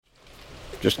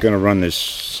just going to run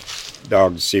this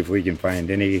dog to see if we can find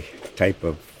any type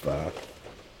of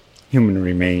human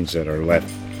remains that are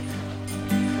left.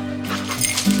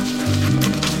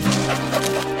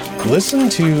 Listen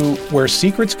to Where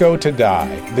Secrets Go to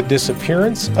Die, The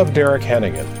Disappearance of Derek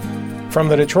Hennigan. From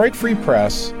the Detroit Free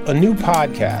Press, a new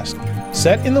podcast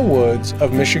set in the woods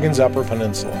of Michigan's Upper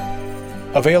Peninsula.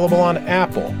 Available on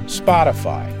Apple,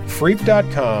 Spotify,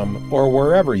 Freep.com, or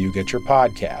wherever you get your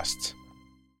podcasts.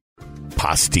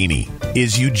 Pastini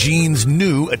is Eugene's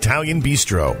new Italian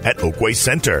bistro at Oakway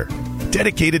Center,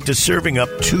 dedicated to serving up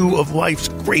two of life's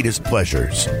greatest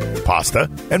pleasures, pasta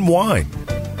and wine.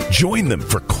 Join them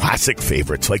for classic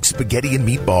favorites like spaghetti and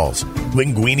meatballs,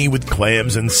 linguine with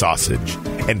clams and sausage,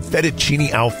 and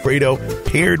fettuccine Alfredo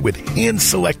paired with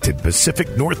hand-selected Pacific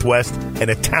Northwest and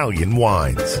Italian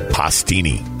wines.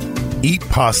 Pastini. Eat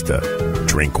pasta,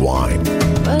 drink wine.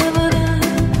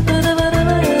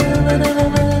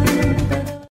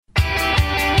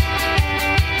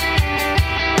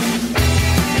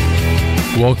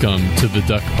 Welcome to the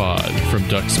Duck Pod from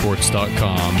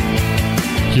ducksports.com.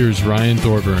 Here's Ryan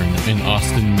Thorburn and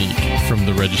Austin Meek from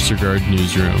the Register Guard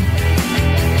Newsroom.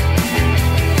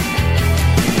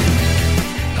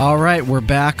 All right, we're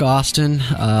back, Austin.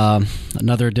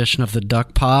 Another edition of the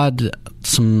Duck Pod.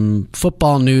 Some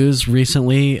football news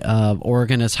recently.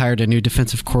 Oregon has hired a new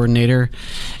defensive coordinator,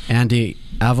 Andy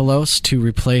Avalos, to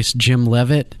replace Jim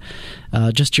Leavitt.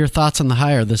 Just your thoughts on the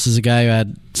hire. This is a guy who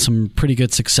had some pretty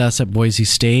good success at Boise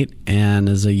State and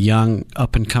is a young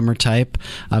up-and-comer type.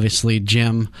 Obviously,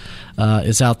 Jim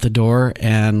is out the door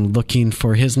and looking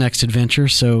for his next adventure.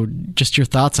 So just your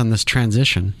thoughts on this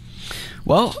transition.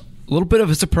 Well, a little bit of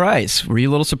a surprise. Were you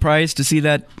a little surprised to see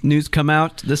that news come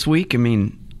out this week? I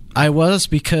mean, I was,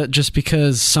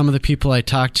 because some of the people I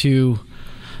talked to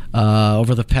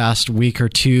over the past week or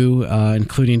two,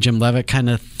 including Jim Leavitt, kind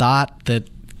of thought that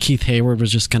Keith Hayward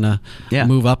was just going to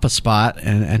move up a spot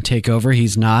and take over.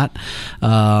 He's not.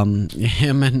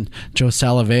 Him and Joe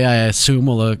Salovey, I assume,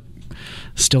 will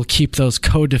still keep those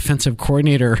co-defensive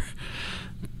coordinator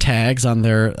tags on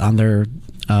their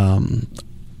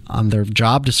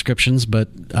job descriptions, but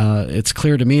it's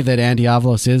clear to me that Andy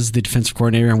Avalos is the defensive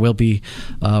coordinator and will be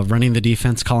running the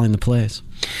defense, calling the plays.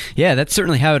 Yeah, that's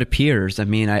certainly how it appears. I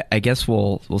mean, I guess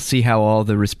we'll see how all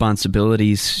the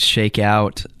responsibilities shake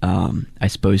out. I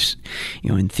suppose,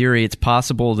 in theory, it's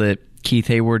possible that Keith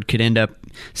Hayward could end up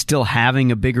still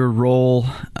having a bigger role,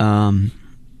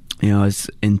 as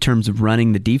in terms of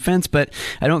running the defense. But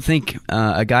I don't think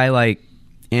a guy like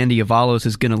Andy Avalos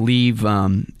is going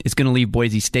to leave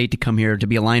Boise State to come here to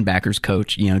be a linebackers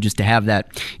coach, just to have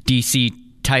that DC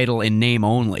title in name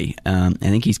only. I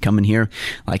think he's coming here,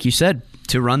 like you said,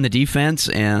 to run the defense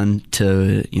and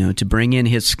to bring in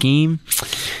his scheme.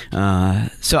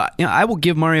 So I will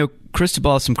give Mario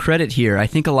Cristobal some credit here. I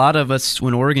think a lot of us,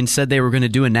 when Oregon said they were going to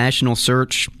do a national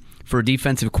search for a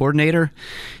defensive coordinator,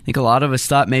 I think a lot of us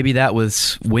thought maybe that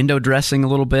was window dressing a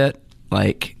little bit,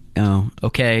 like,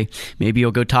 okay, maybe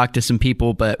you'll go talk to some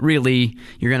people, but really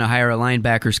you're going to hire a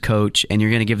linebackers coach and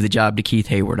you're going to give the job to Keith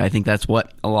Hayward. I think that's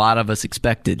what a lot of us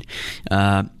expected.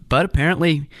 But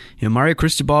apparently, Mario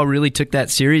Cristobal really took that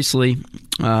seriously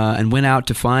and went out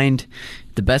to find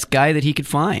the best guy that he could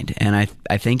find. And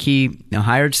I think he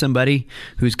hired somebody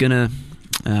who's going to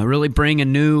really bring a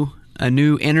new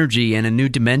energy and a new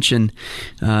dimension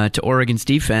to Oregon's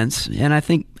defense, and I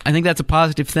think that's a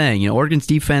positive thing. Oregon's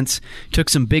defense took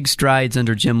some big strides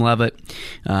under Jim Leavitt.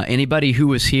 Anybody who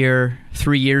was here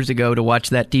 3 years ago to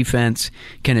watch that defense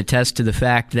can attest to the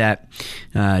fact that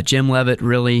Jim Leavitt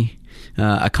really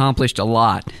accomplished a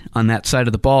lot on that side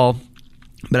of the ball.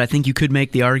 But I think you could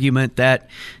make the argument that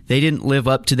they didn't live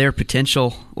up to their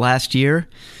potential last year.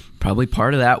 Probably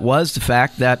part of that was the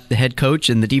fact that the head coach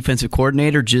and the defensive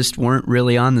coordinator just weren't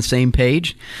really on the same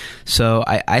page. So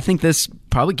I think this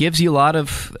probably gives you a lot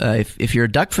of, if you're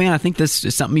a Duck fan, I think this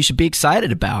is something you should be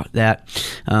excited about. That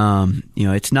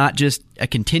it's not just a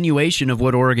continuation of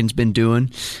what Oregon's been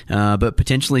doing, but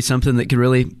potentially something that could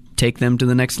really take them to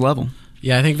the next level.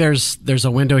 Yeah, I think there's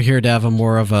a window here to have a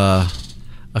more of a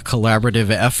collaborative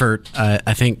effort.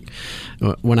 I think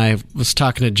when I was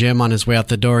talking to Jim on his way out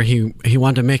the door, he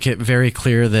wanted to make it very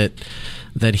clear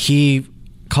that he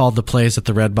called the plays at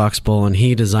the Red Box Bowl and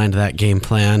he designed that game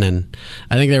plan. And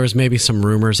I think there was maybe some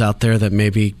rumors out there that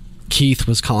maybe Keith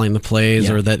was calling the plays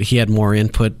or that he had more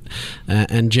input,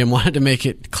 and Jim wanted to make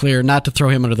it clear, not to throw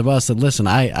him under the bus, that listen,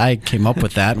 I came up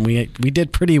with that, and we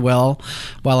did pretty well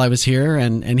while I was here,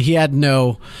 and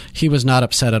he was not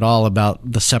upset at all about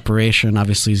the separation.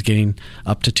 Obviously he's getting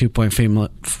up to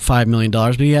 $2.5 million,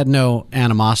 but he had no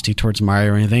animosity towards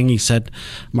Mario or anything. He said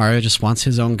Mario just wants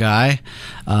his own guy,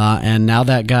 and now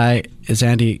that guy is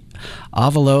Andy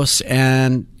Avalos,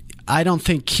 and I don't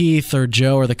think Keith or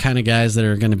Joe are the kind of guys that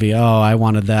are going to be, I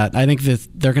wanted that. I think that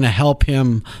they're going to help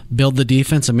him build the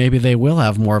defense, and maybe they will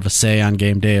have more of a say on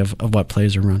game day of what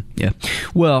plays are run. Yeah.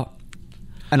 Well,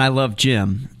 and I love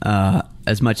Jim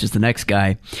as much as the next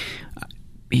guy.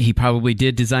 He probably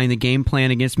did design the game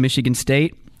plan against Michigan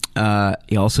State.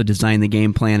 He also designed the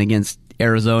game plan against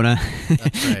Arizona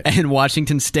and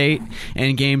Washington State,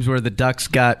 and games where the Ducks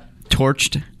got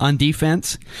torched on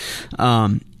defense.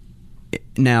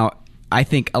 Now, I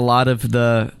think a lot of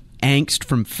the angst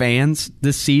from fans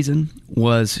this season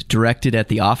was directed at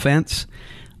the offense.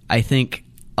 I think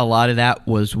a lot of that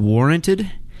was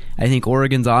warranted. I think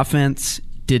Oregon's offense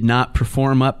did not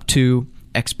perform up to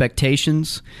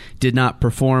expectations, did not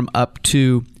perform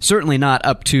certainly not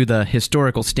up to the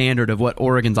historical standard of what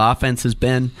Oregon's offense has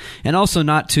been, and also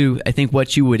not to, I think,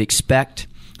 what you would expect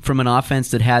from an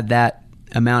offense that had that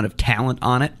amount of talent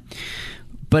on it.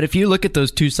 But if you look at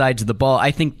those two sides of the ball,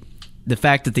 I think the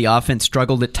fact that the offense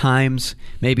struggled at times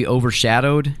maybe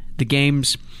overshadowed the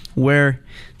games where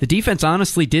the defense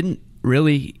honestly didn't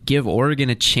really give Oregon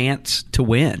a chance to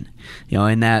win.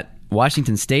 In that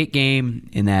Washington State game,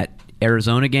 in that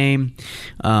Arizona game,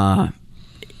 it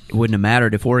wouldn't have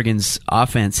mattered if Oregon's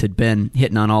offense had been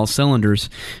hitting on all cylinders.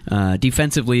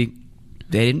 Defensively,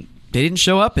 they didn't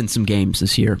show up in some games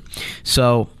this year.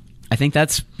 So I think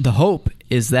that's the hope,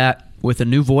 is that with a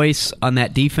new voice on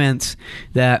that defense,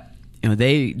 that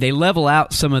they level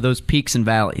out some of those peaks and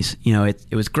valleys.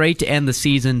 It was great to end the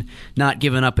season not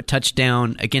giving up a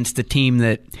touchdown against a team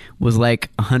that was like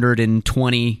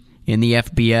 120 in the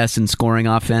FBS and scoring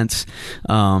offense.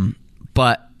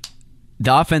 But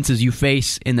the offenses you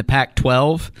face in the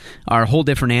Pac-12 are a whole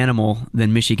different animal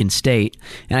than Michigan State.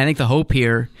 And I think the hope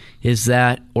here is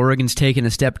that Oregon's taken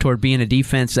a step toward being a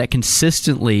defense that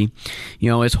consistently,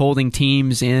 is holding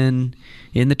teams in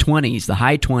the 20s, the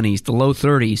high 20s, the low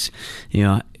 30s,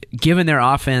 giving their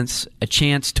offense a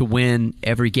chance to win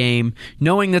every game,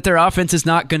 knowing that their offense is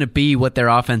not going to be what their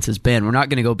offense has been. We're not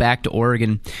going to go back to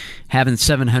Oregon having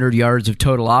 700 yards of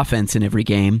total offense in every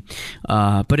game.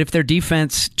 But if their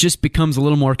defense just becomes a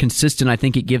little more consistent, I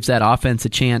think it gives that offense a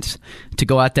chance to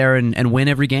go out there and win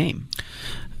every game.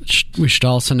 We should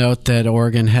also note that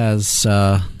Oregon has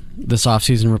this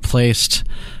offseason replaced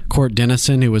Court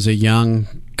Dennison, who was a young,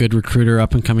 good recruiter,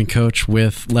 up-and-coming coach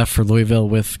left for Louisville,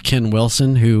 with Ken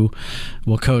Wilson, who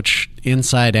will coach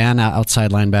inside and outside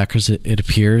linebackers, it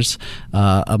appears,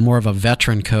 more of a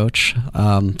veteran coach.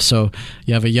 So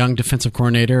you have a young defensive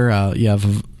coordinator, you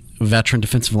have a veteran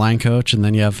defensive line coach, and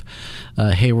then you have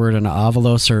Hayward and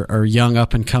Avalos are young,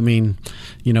 up-and-coming,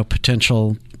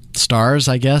 potential stars,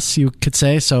 I guess you could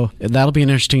say. So that'll be an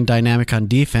interesting dynamic on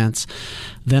defense.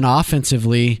 Then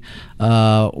offensively,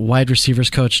 wide receivers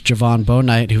coach Javon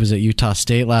Bouknight, who was at Utah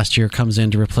State last year, comes in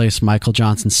to replace Michael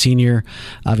Johnson Sr.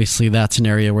 Obviously, that's an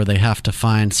area where they have to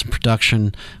find some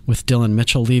production with Dylan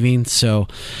Mitchell leaving. So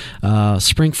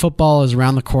spring football is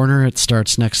around the corner. It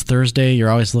starts next Thursday. You're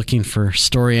always looking for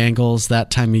story angles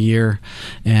that time of year,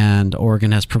 and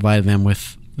Oregon has provided them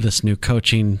with this new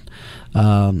coaching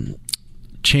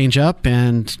change up,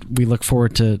 and we look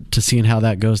forward to seeing how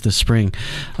that goes this spring.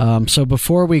 So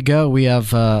before we go, we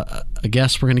have a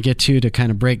guest we're going to get to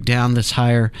kind of break down this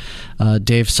hire,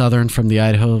 Dave Southorn from the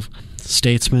Idaho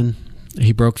Statesman.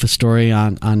 He broke the story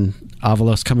on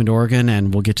Avalos coming to Oregon,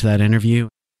 and we'll get to that interview.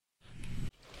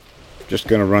 Just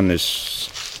going to run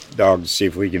this dog to see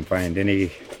if we can find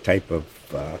any type of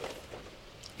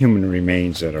human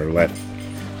remains that are left.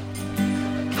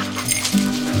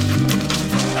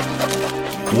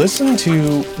 Listen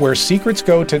to Where Secrets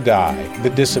Go to Die, The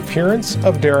Disappearance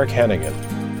of Derek Hennigan.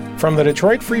 From the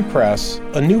Detroit Free Press,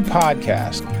 a new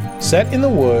podcast set in the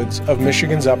woods of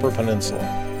Michigan's Upper Peninsula.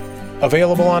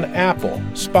 Available on Apple,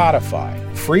 Spotify,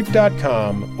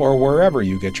 Freep.com, or wherever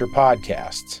you get your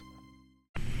podcasts.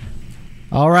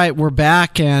 All right, we're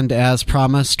back, and as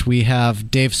promised, we have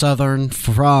Dave Southorn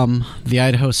from the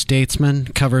Idaho Statesman,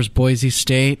 covers Boise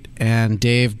State, and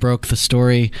Dave broke the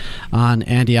story on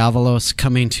Andy Avalos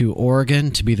coming to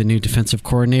Oregon to be the new defensive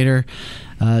coordinator.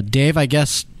 Dave, I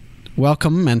guess,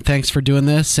 welcome, and thanks for doing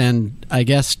this, and I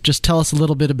guess just tell us a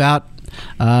little bit about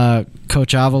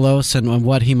Coach Avalos and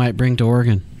what he might bring to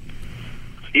Oregon.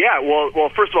 Yeah, well,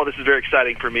 first of all, this is very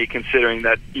exciting for me, considering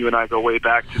that you and I go way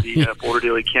back to the Border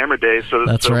Daily camera days. So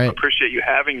I appreciate you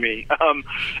having me.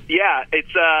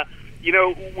 It's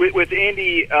with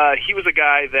Andy, he was a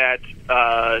guy that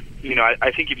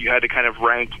I think if you had to kind of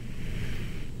rank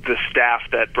the staff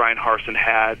that Brian Harsin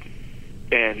had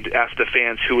and asked the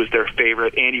fans who was their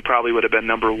favorite, Andy probably would have been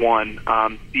number one.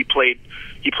 He played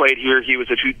here. He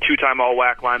was a two-time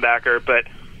All-WAC linebacker, but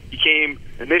he came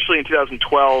initially in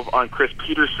 2012 on Chris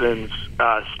Peterson's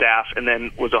staff, and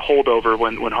then was a holdover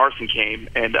when Harsin came.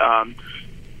 And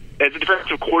as a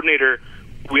defensive coordinator,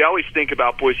 we always think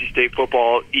about Boise State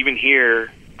football, even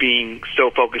here, being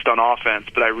so focused on offense.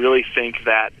 But I really think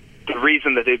that the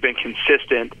reason that they've been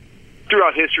consistent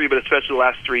throughout history, but especially the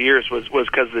last 3 years, was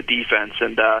because of the defense.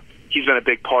 And he's been a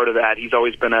big part of that. He's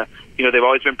always been they've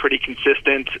always been pretty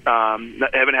consistent.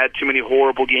 Haven't had too many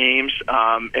horrible games.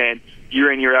 And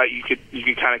year in, year out, you could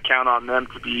kind of count on them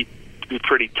to be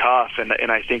pretty tough. And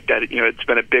I think that it's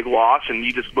been a big loss. And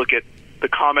you just look at the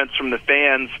comments from the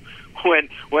fans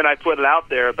when I put it out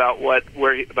there about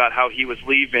about how he was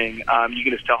leaving. You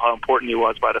can just tell how important he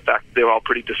was by the fact that they were all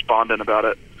pretty despondent about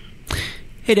it.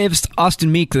 Hey, Dave,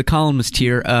 Austin Meek, the columnist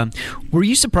here. Were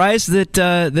you surprised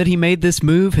that he made this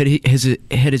move? Had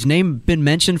his name been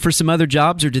mentioned for some other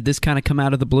jobs, or did this kind of come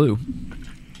out of the blue?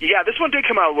 Yeah, this one did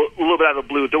come out a little bit out of the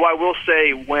blue, though I will say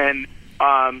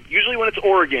usually when it's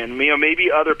Oregon,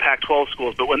 maybe other Pac-12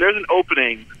 schools, but when there's an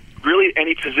opening, really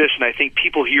any position, I think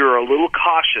people here are a little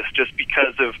cautious just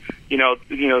because of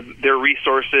their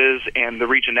resources and the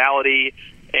regionality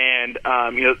and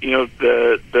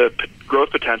the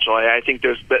growth potential. I think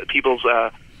there's people's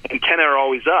antenna are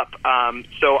always up.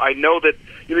 So I know that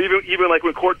even like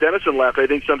when Court Dennison left, I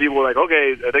think some people were like,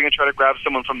 okay, are they going to try to grab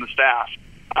someone from the staff?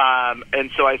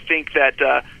 And so I think that,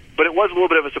 but it was a little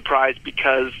bit of a surprise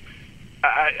because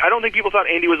I don't think people thought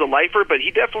Andy was a lifer, but he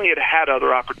definitely had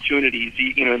other opportunities,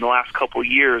 in the last couple of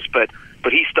years. But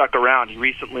he stuck around. He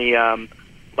recently,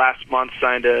 last month,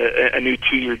 signed a new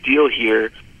 2-year deal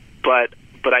here. But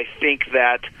I think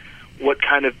that what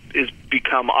kind of is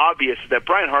become obvious is that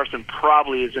Brian Harsin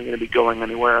probably isn't going to be going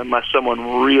anywhere unless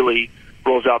someone really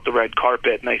rolls out the red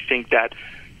carpet. And I think that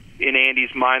in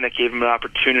Andy's mind, that gave him an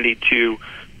opportunity to,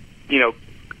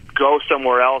 go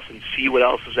somewhere else and see what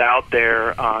else is out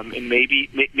there, and maybe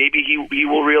he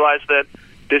will realize that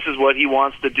this is what he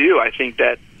wants to do. I think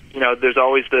that there's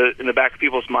always in the back of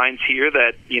people's minds here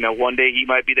that one day he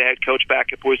might be the head coach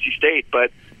back at Boise State,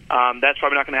 but that's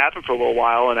probably not going to happen for a little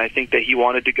while. And I think that he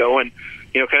wanted to go and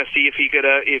kind of see if he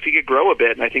could grow a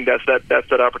bit. And I think that's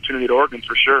that opportunity at Oregon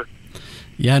for sure.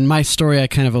 Yeah, in my story, I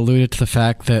kind of alluded to the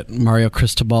fact that Mario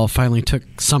Cristobal finally took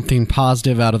something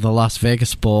positive out of the Las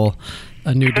Vegas Bowl,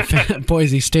 a new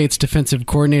Boise State's defensive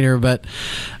coordinator. But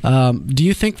do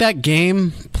you think that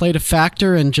game played a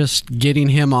factor in just getting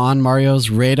him on Mario's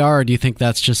radar, or do you think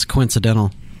that's just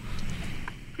coincidental?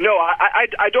 No,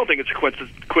 I don't think it's a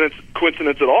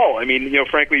coincidence at all. I mean,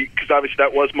 frankly, because obviously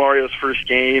that was Mario's first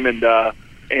game, and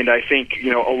I think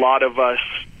a lot of us,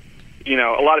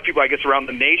 a lot of people, I guess, around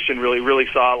the nation really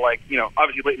saw,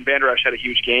 obviously Leighton Vander Esch had a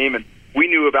huge game, and we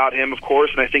knew about him, of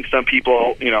course, and I think some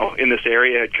people, in this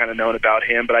area had kind of known about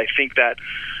him, but I think that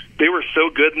they were so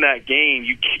good in that game,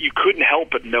 you couldn't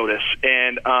help but notice,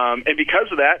 and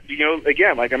because of that,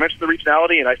 again, like I mentioned, the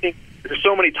regionality, and I think there's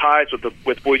so many ties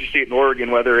with Boise State and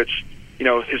Oregon, whether it's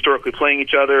historically playing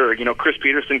each other, or Chris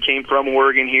Peterson came from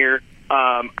Oregon here.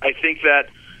 I think that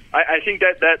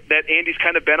Andy's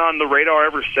kind of been on the radar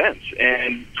ever since,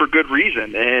 and for good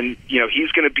reason. And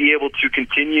he's going to be able to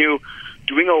continue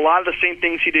doing a lot of the same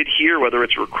things he did here, whether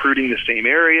it's recruiting the same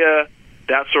area,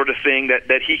 that sort of thing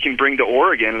that he can bring to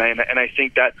Oregon. And I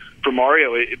think that for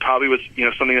Mario, it probably was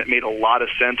something that made a lot of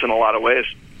sense in a lot of ways.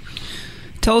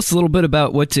 Tell us a little bit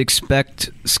about what to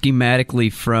expect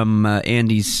schematically from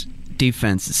Andy's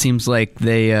defense. It seems like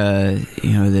they, a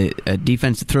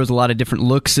defense that throws a lot of different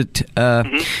looks at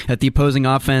the opposing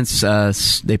offense.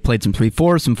 They played some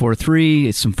 3-4, some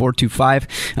 4-3, some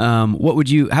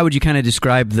 4-2-5. How would you kind of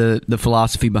describe the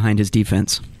philosophy behind his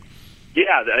defense?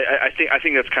 Yeah, I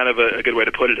think that's kind of a good way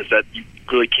to put it, is that you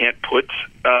really can't put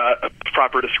a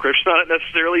proper description on it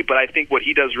necessarily, but I think what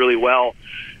he does really well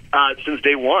since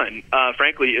day one,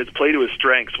 frankly, is play to his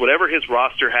strengths. Whatever his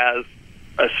roster has,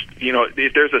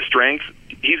 if there's a strength,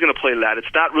 he's going to play to that.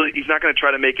 He's not going to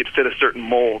try to make it fit a certain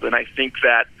mold. And I think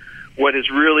that what has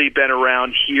really been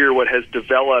around here, what has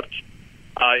developed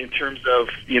in terms of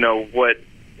what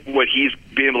he's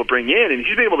been able to bring in, and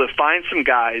he's been able to find some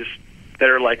guys that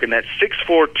are like in that 6'4",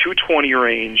 220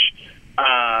 range,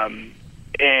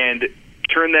 and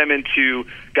turn them into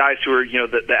guys who are,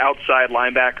 the outside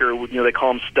linebacker. They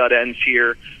call them stud ends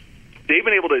here. They've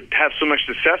been able to have so much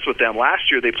success with them.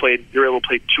 Last year they were able to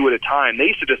play two at a time. They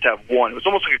used to just have one. It was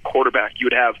almost like a quarterback. You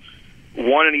would have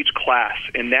one in each class.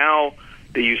 And now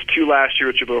they used two last year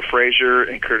with Jabril Frazier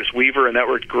and Curtis Weaver, and that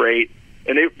worked great.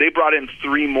 And they brought in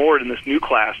three more in this new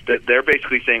class that they're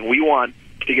basically saying, we want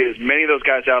to get as many of those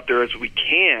guys out there as we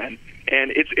can.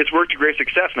 And it's worked to great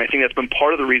success. And I think that's been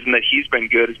part of the reason that he's been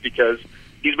good, is because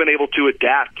he's been able to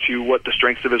adapt to what the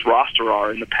strengths of his roster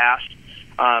are. In the past,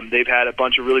 they've had a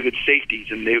bunch of really good safeties.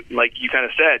 And they, like you kind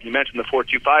of said, you mentioned the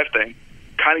 4-2-5 thing,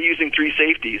 kind of using three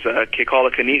safeties.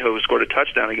 Kekala Kaniho, who scored a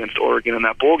touchdown against Oregon in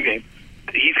that bowl game,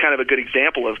 he's kind of a good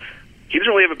example of, he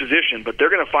doesn't really have a position, but they're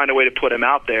going to find a way to put him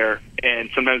out there. And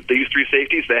sometimes they use three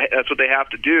safeties. That's what they have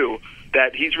to do.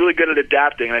 That he's really good at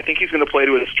adapting, and I think he's going to play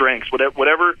to his strengths.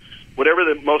 Whatever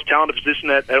the most talented position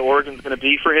at Oregon is going to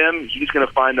be for him, he's going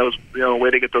to find those a way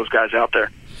to get those guys out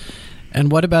there. And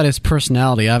what about his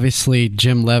personality? Obviously,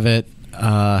 Jim Leavitt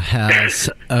has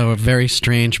a very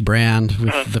strange brand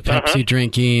with the Pepsi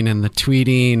drinking and the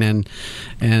tweeting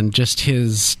and just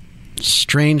his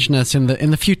strangeness. In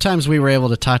the few times we were able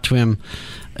to talk to him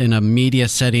in a media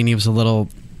setting, he was a little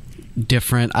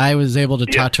different. I was able to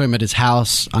talk to him at his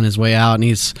house on his way out, and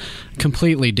he's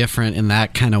completely different in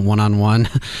that kind of one-on-one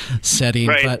setting.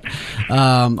 Right. But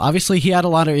obviously he had a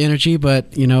lot of energy,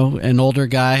 but an older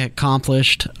guy,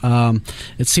 accomplished.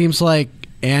 It seems like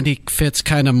Andy fits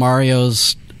kind of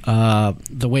Mario's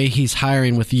the way he's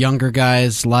hiring with younger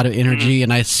guys, a lot of energy,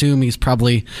 and I assume he's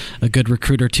probably a good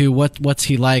recruiter too. What's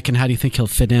he like, and how do you think he'll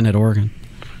fit in at Oregon?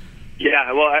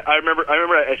 Yeah, well, I remember.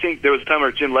 I think there was a time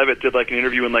where Jim Leavitt did like an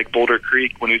interview in like Boulder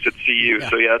Creek when he was at CU. Yeah.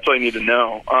 So yeah, that's all you need to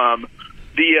know.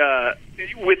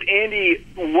 With Andy,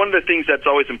 one of the things that's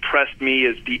always impressed me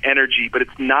is the energy, but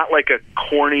it's not like a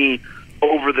corny,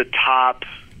 over the top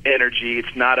energy.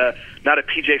 It's not a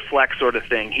PJ Fleck sort of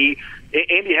thing.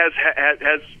 Andy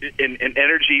has an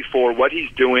energy for what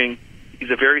he's doing. He's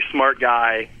a very smart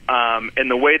guy, and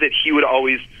the way that he would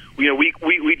always.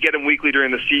 We'd get him weekly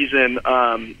during the season,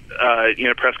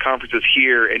 press conferences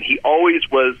here, and he always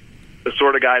was the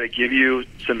sort of guy to give you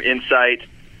some insight.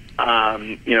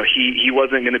 He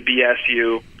wasn't going to BS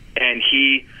you, and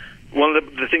one of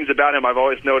the things about him I've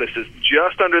always noticed is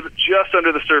just under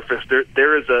the surface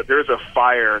there is a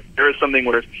fire. There is something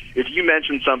where if you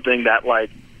mention something that,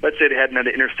 like, let's say they hadn't had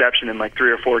an interception in like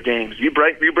 3 or 4 games, you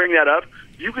bring that up.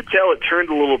 You could tell it turned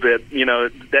a little bit,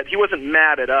 that he wasn't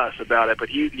mad at us about it, but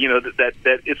he, that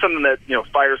it's something that,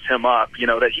 fires him up,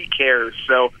 that he cares.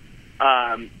 So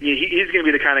he's going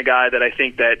to be the kind of guy that I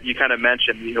think that you kind of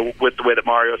mentioned, with the way that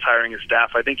Mario's hiring his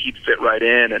staff. I think he'd fit right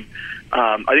in, and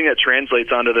I think that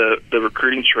translates onto the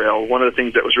recruiting trail. One of the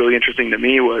things that was really interesting to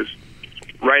me was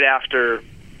right after,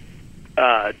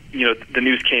 the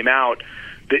news came out,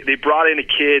 they brought in a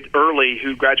kid early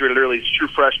who graduated early. He's a true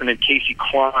freshman, named Casey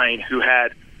Klein, who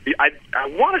had I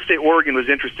want to say Oregon was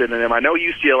interested in him. I know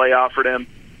UCLA offered him,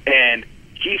 and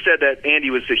he said that Andy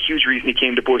was a huge reason he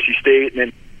came to Boise State, and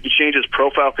then he changed his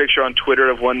profile picture on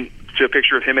Twitter to a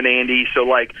picture of him and Andy. So,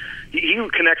 like, he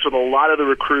connects with a lot of the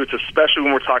recruits, especially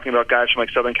when we're talking about guys from like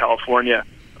Southern California.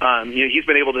 He's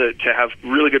been able to have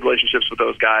really good relationships with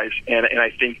those guys, and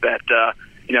I think that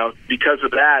because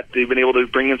of that, they've been able to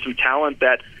bring in some talent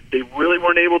that they really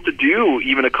weren't able to do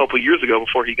even a couple years ago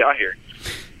before he got here.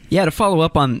 Yeah, to follow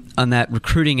up on that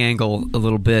recruiting angle a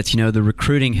little bit, the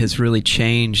recruiting has really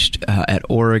changed at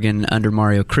Oregon under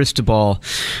Mario Cristobal.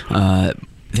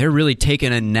 They're really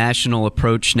taking a national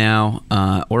approach now.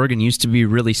 Oregon used to be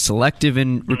really selective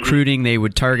in recruiting. They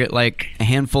would target like a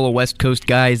handful of West Coast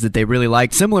guys that they really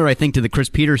liked, similar, I think, to the Chris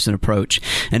Peterson approach.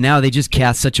 And now they just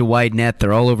cast such a wide net.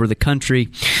 They're all over the country.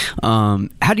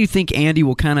 How do you think Andy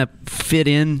will kind of fit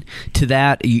in to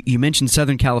that? You mentioned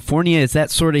Southern California. Is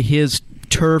that sort of his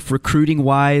turf recruiting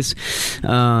wise?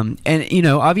 And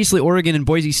obviously Oregon and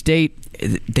Boise State,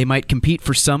 they might compete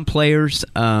for some players.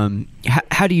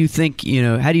 How do you think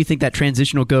that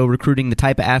transition will go, recruiting the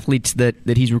type of athletes that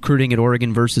he's recruiting at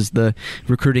Oregon versus the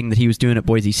recruiting that he was doing at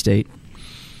Boise State?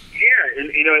 Yeah,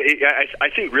 and I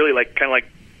think really like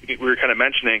we were kind of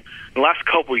mentioning, in the last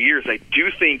couple of years, I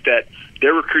do think that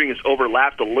their recruiting has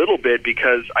overlapped a little bit,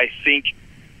 because I think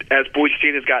as Boise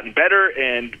State has gotten better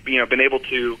and been able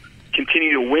to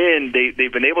continue to win,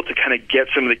 they've been able to kind of get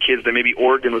some of the kids that maybe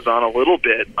Oregon was on a little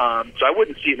bit. So I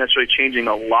wouldn't see it necessarily changing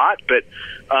a lot, but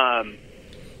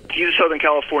he's a Southern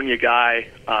California guy.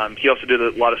 He also did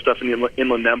a lot of stuff in the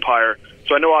Inland Empire.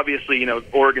 So I know obviously,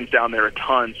 Oregon's down there a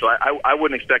ton, so I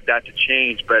wouldn't expect that to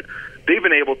change, but they've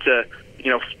been able to,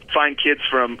 find kids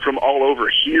from all over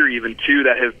here even too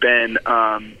that have been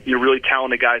really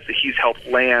talented guys that he's helped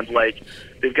land. Like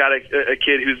they've got a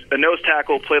kid who's a nose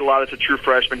tackle, played a lot as a true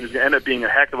freshman, who's going to end up being a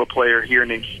heck of a player here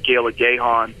named Scala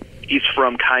Gahan. He's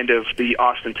from kind of the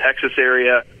Austin, Texas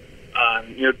area.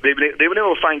 They've been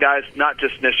able to find guys not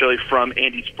just necessarily from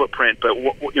Andy's footprint, but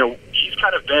he's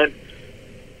kind of been,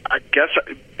 I guess,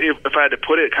 if I had to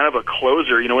put it, kind of a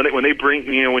closer. When they bring,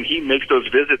 when he makes those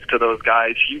visits to those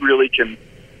guys, he really can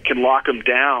lock them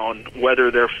down,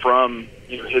 whether they're from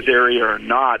his area or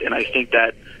not. And I think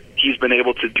that he's been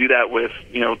able to do that with,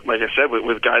 like I said,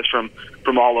 with guys from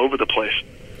all over the place.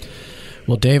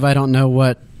 Well, Dave, I don't know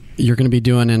what you're going to be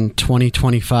doing in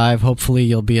 2025. Hopefully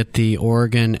you'll be at the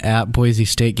Oregon at Boise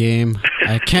State game.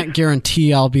 I can't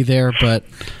guarantee I'll be there, but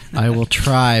I will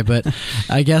try. But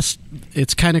I guess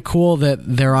it's kind of cool that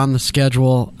they're on the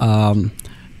schedule.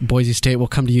 Boise State will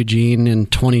come to Eugene in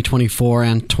 2024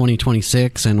 and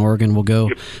 2026, and Oregon will go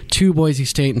to Boise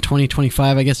State in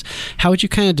 2025. I guess, how would you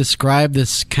kind of describe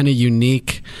this kind of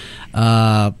unique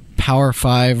Power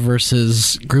 5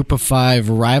 versus Group of 5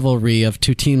 rivalry of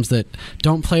two teams that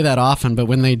don't play that often, but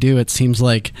when they do, it seems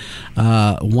like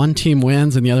one team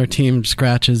wins and the other team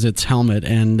scratches its helmet,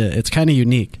 and it's kind of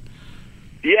unique.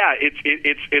 Yeah,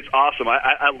 it's awesome.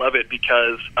 I love it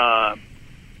because I've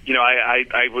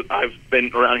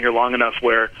been around here long enough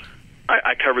where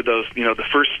I covered those, the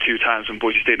first two times when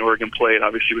Boise State and Oregon played,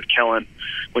 obviously with Kellen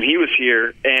when he was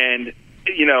here. And,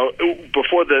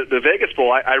 before the Vegas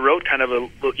Bowl, I wrote kind of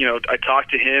I talked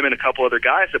to him and a couple other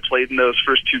guys that played in those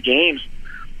first two games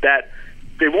that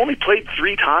they've only played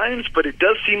 3 times, but it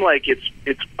does seem like it's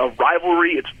a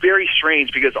rivalry. It's very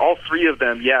strange because all 3 of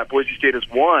them, Boise State has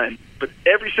won, but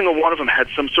every single one of them had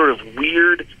some sort of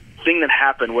weird thing that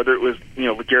happened, whether it was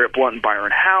with Garrett Blunt and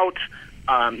Byron Hout.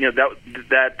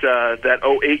 That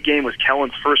 08 game was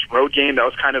Kellen's first road game. That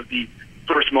was kind of the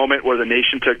first moment where the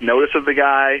nation took notice of the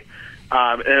guy.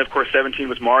 And of course, 17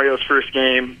 was Mario's first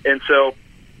game. And so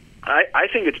I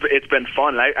think it's been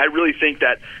fun. And I really think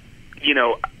that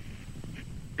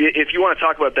if you want to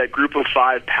talk about that Group of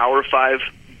 5, Power 5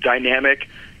 dynamic,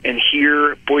 and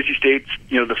hear Boise State's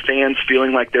the fans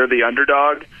feeling like they're the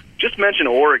underdog, just mention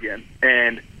Oregon,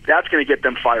 and that's going to get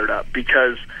them fired up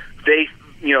because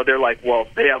they're like, well,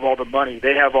 they have all the money,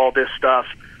 they have all this stuff,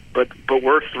 but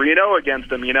we're 3-0 against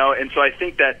them, And so I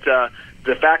think that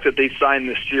the fact that they signed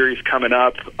this series coming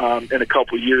up in a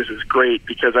couple of years is great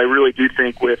because I really do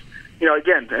think with,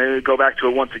 again, go back to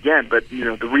it once again, but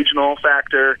the regional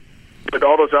factor, but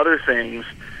all those other things,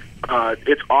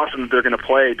 it's awesome that they're going to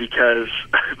play because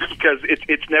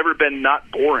it's never been not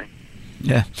boring.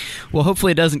 Yeah, well,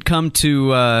 hopefully it doesn't come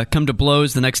to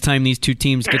blows the next time these two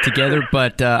teams get together.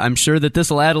 But I'm sure that this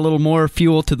will add a little more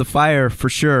fuel to the fire for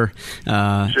sure.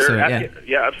 Yeah,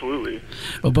 absolutely.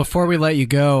 Well, before we let you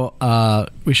go,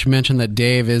 we should mention that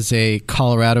Dave is a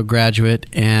Colorado graduate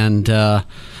and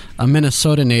a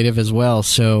Minnesota native as well,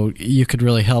 so you could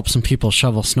really help some people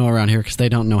shovel snow around here because they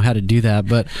don't know how to do that.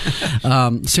 But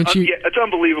since you, it's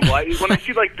unbelievable. When I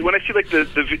see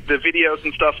the videos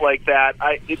and stuff like that,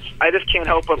 I just can't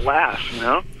help but laugh.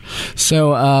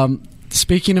 So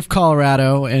speaking of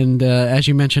Colorado, and as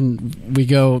you mentioned, we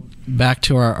go back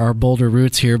to our Boulder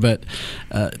roots here, but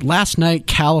last night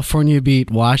California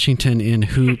beat Washington in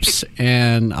hoops,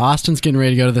 and Austin's getting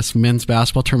ready to go to this men's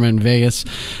basketball tournament in Vegas.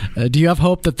 Do you have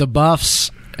hope that the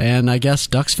Buffs, and I guess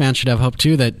Ducks fans should have hope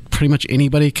too, that pretty much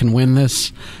anybody can win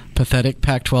this pathetic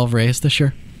Pac-12 race this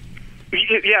year?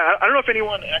 Yeah, I don't know if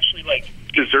anyone actually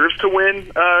deserves to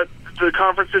win the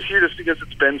conference this year just because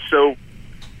it's been so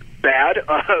bad,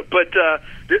 but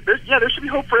there should be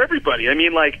hope for everybody. I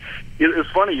mean, it's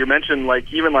funny you mentioned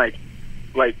even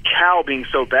Cal being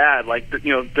so bad.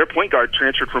 Their point guard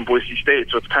transferred from Boise State,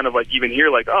 so it's kind of even here,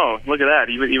 oh, look at that,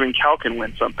 even Cal can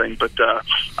win something. But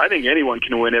I think anyone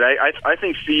can win it. I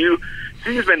think CU's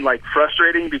been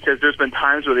frustrating because there's been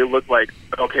times where they look like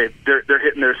okay, they're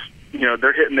hitting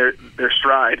their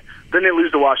stride, then they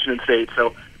lose to Washington State.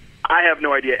 So I have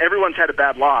no idea. Everyone's had a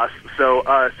bad loss, so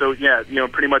yeah,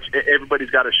 pretty much everybody's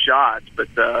got a shot. But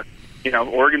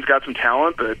Oregon's got some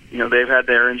talent, but they've had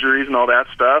their injuries and all that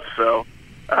stuff. So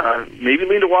maybe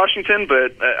lean to Washington,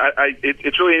 but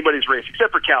it's really anybody's race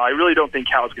except for Cal. I really don't think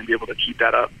Cal is going to be able to keep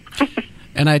that up.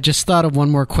 And I just thought of one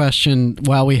more question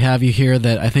while we have you here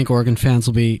that I think Oregon fans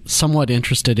will be somewhat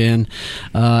interested in.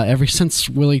 Ever since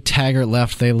Willie Taggart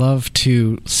left, they love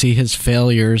to see his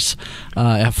failures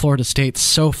at Florida State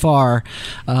so far.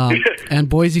 And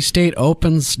Boise State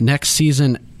opens next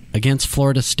season against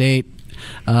Florida State.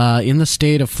 in the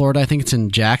state of Florida. I think it's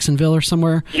in Jacksonville or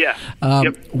somewhere. Yeah.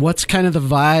 What's kind of the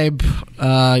vibe?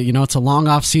 It's a long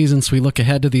off season, so we look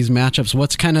ahead to these matchups.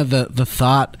 What's kind of the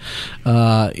thought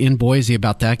in Boise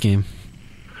about that game?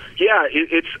 Yeah,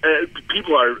 it's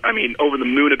people are, over the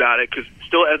moon about it, because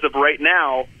still as of right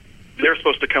now, they're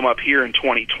supposed to come up here in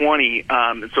 2020,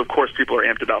 and so of course people are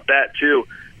amped about that too.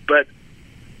 But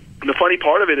the funny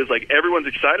part of it is, like, everyone's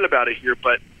excited about it here,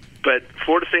 but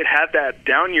Florida State had that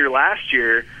down year last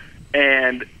year,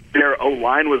 and their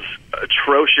O-line was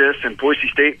atrocious, and Boise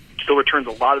State still returns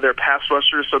a lot of their pass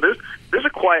rushers. So there's a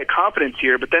quiet confidence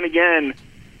here. But then again,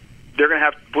 they're going to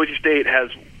have Boise State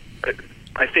has,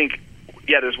 I think.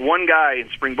 Yeah, there's one guy in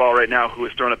spring ball right now who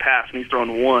has thrown a pass, and he's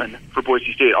thrown one for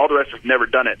Boise State. All the rest have never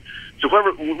done it. So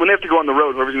when they have to go on the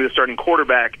road, whoever's going to be the starting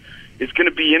quarterback is going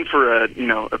to be in for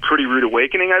a pretty rude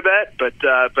awakening, I bet. But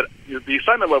the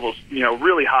excitement level's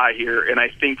really high here, and I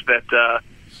think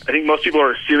most people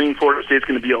are assuming Florida State's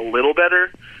going to be a little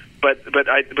better. But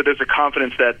there's a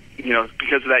confidence that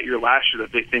because of that year last year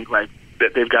that they think like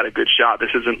that they've got a good shot.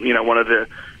 This isn't one of the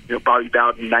Bobby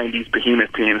Bowden '90s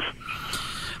behemoth teams.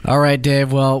 All right,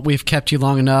 Dave. Well, we've kept you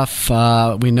long enough.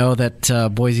 We know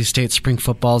that Boise State spring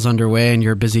football is underway, and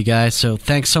you're a busy guy. So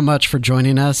thanks so much for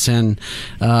joining us, and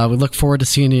we look forward to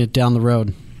seeing you down the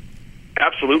road.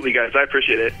 Absolutely, guys. I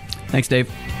appreciate it. Thanks, Dave.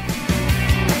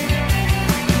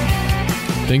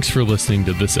 Thanks for listening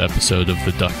to this episode of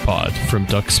the Duck Pod from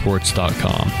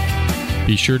ducksports.com.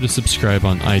 Be sure to subscribe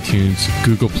on iTunes,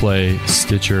 Google Play,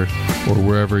 Stitcher, or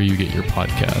wherever you get your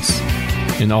podcasts.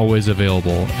 And always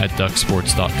available at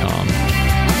ducksports.com.